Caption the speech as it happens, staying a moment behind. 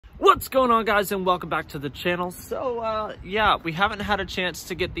What's going on, guys, and welcome back to the channel. So yeah, we haven't had a chance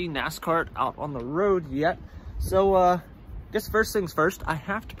to get the NASCART out on the road yet. So guess first things first, I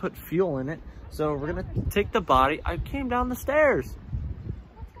have to put fuel in it. So we're gonna take the body. I came down the stairs.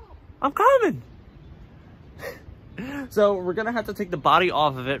 I'm coming. So we're gonna have to take the body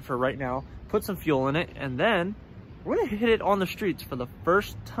off of it for right now, put some fuel in it, and then we're gonna hit it on the streets for the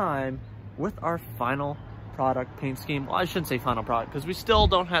first time with our final product paint scheme. Well, I shouldn't say final product because we still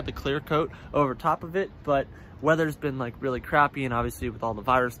don't have the clear coat over top of it, but weather's been like really crappy, and obviously with all the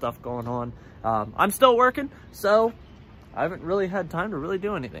virus stuff going on, I'm still working, so I haven't really had time to really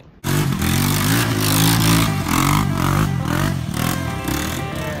do anything. Yeah,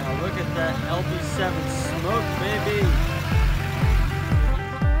 look at that LB7 smoke, baby.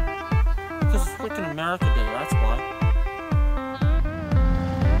 Because it's freaking America Day, that's why.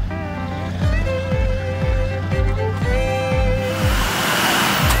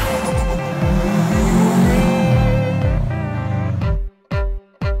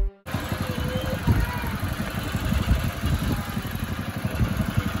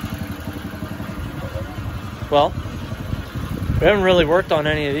 Well, we haven't really worked on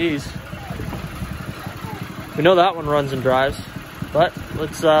any of these. We know that one runs and drives, but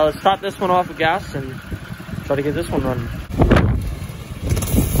let's top this one off with gas and try to get this one running.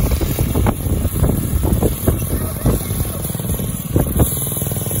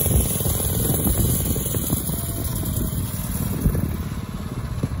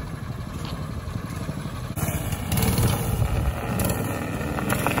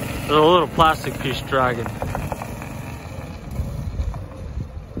 There's a little plastic piece dragging.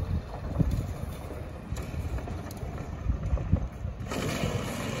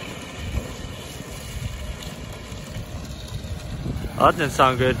 Oh, that didn't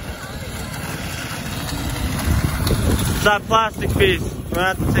sound good. It's that plastic piece. We're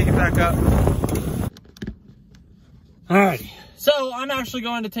gonna have to take it back up. Alrighty. So I'm actually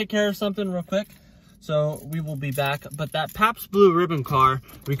going to take care of something real quick. So we will be back. But that Pabst Blue Ribbon car,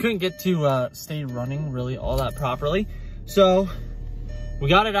 we couldn't get to stay running really all that properly. So we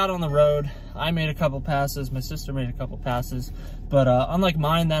got it out on the road. I made a couple passes, my sister made a couple passes, but unlike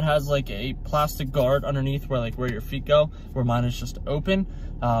mine that has like a plastic guard underneath where your feet go, where mine is just open,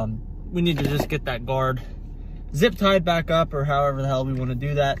 we need to just get that guard zip tied back up, or however the hell we want to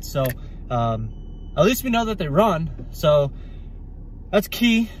do that. So at least we know that they run, so that's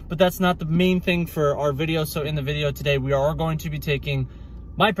key, but that's not the main thing for our video. So in the video today, we are going to be taking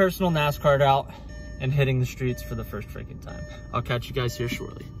my personal NASCART out and hitting the streets for the first freaking time. I'll catch you guys here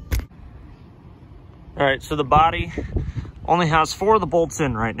shortly. All right, so the body only has 4 of the bolts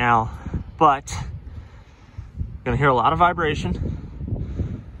in right now, but you're gonna hear a lot of vibration.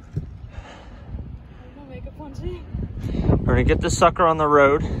 We're gonna get this sucker on the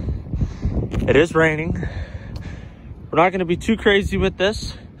road. It is raining. We're not gonna be too crazy with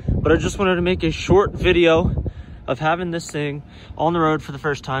this, but I just wanted to make a short video of having this thing on the road for the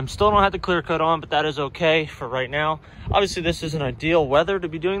first time. Still don't have the clear coat on, but that is okay for right now. Obviously this isn't ideal weather to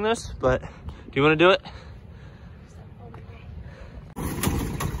be doing this, but do you want to do it?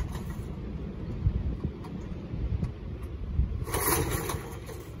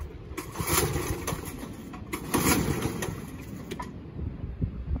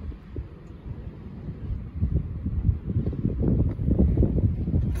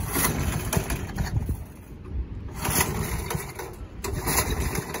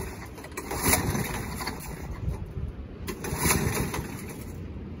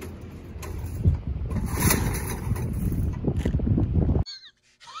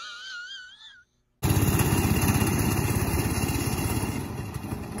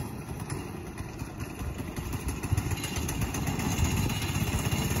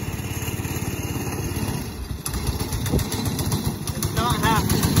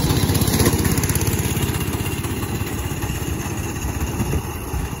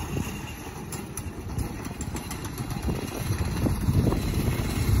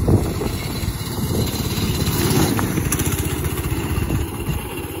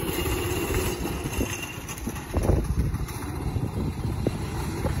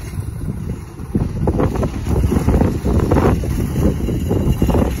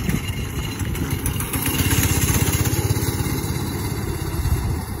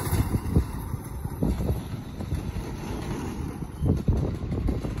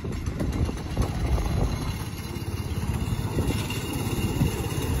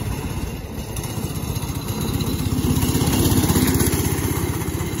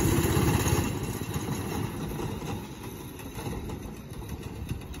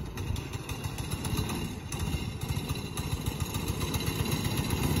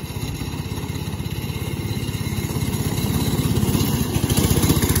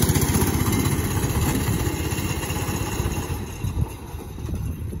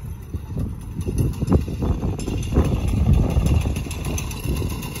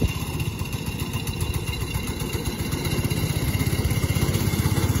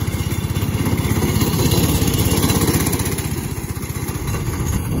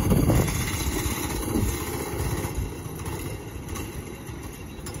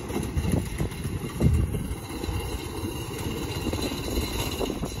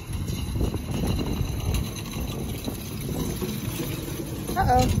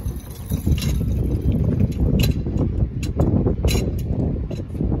 Uh-oh.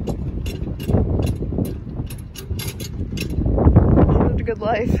 Lived a good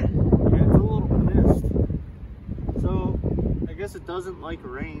life. Yeah, it's a little pissed. So, I guess it doesn't like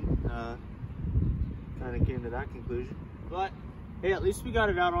rain. Kind of came to that conclusion. But, hey, at least we got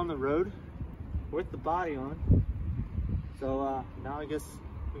it out on the road with the body on. So, now I guess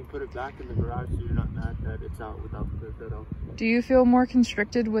we can put it back in the garage so you're not mad that it's out without the hood on. Do you feel more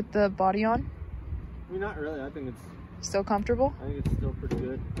constricted with the body on? I mean, not really. I think it's Still comfortable? I think it's still pretty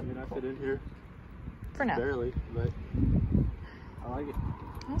good. I mean, I fit in here For now. barely, but I like it.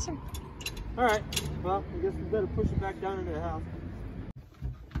 Awesome. All right. Well, I guess we better push it back down into the house.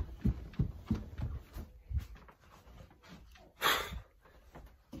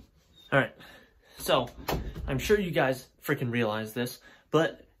 All right. So, I'm sure you guys freaking realize this,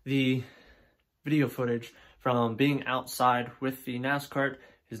 but the video footage from being outside with the NASCART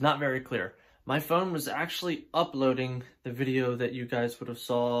is not very clear. My phone was actually uploading the video that you guys would have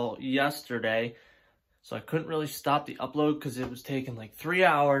saw yesterday, so I couldn't really stop the upload because it was taking like 3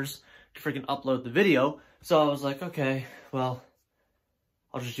 hours to freaking upload the video. So I was like, okay, well,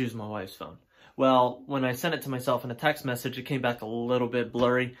 I'll just use my wife's phone. Well, when I sent it to myself in a text message, it came back a little bit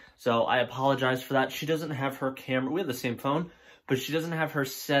blurry, so I apologize for that. She doesn't have her camera, we have the same phone, but she doesn't have her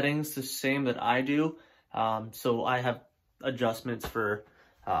settings the same that I do, so I have adjustments for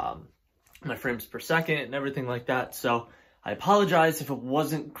my frames per second and everything like that, so I apologize if it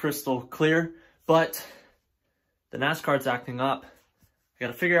wasn't crystal clear, but the NASCART's acting up. I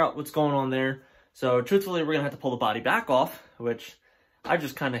gotta figure out what's going on there, so truthfully, we're gonna have to pull the body back off, which I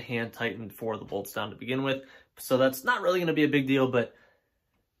just kind of hand tightened 4 of the bolts down to begin with. So that's not really going to be a big deal, but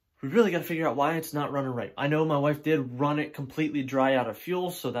we really got to figure out why it's not running right. I know my wife did run it completely dry out of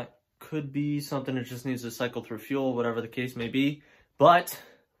fuel, so that could be something that just needs to cycle through fuel, whatever the case may be. But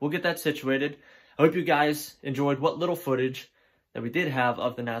we'll get that situated. I hope you guys enjoyed what little footage that we did have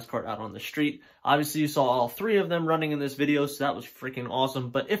of the NASCART out on the street. Obviously, you saw all 3 of them running in this video, so that was freaking awesome.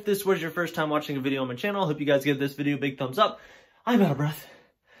 But if this was your first time watching a video on my channel, I hope you guys give this video a big thumbs up. I'm out of breath.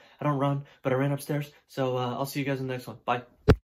 I don't run, but I ran upstairs. So I'll see you guys in the next one. Bye.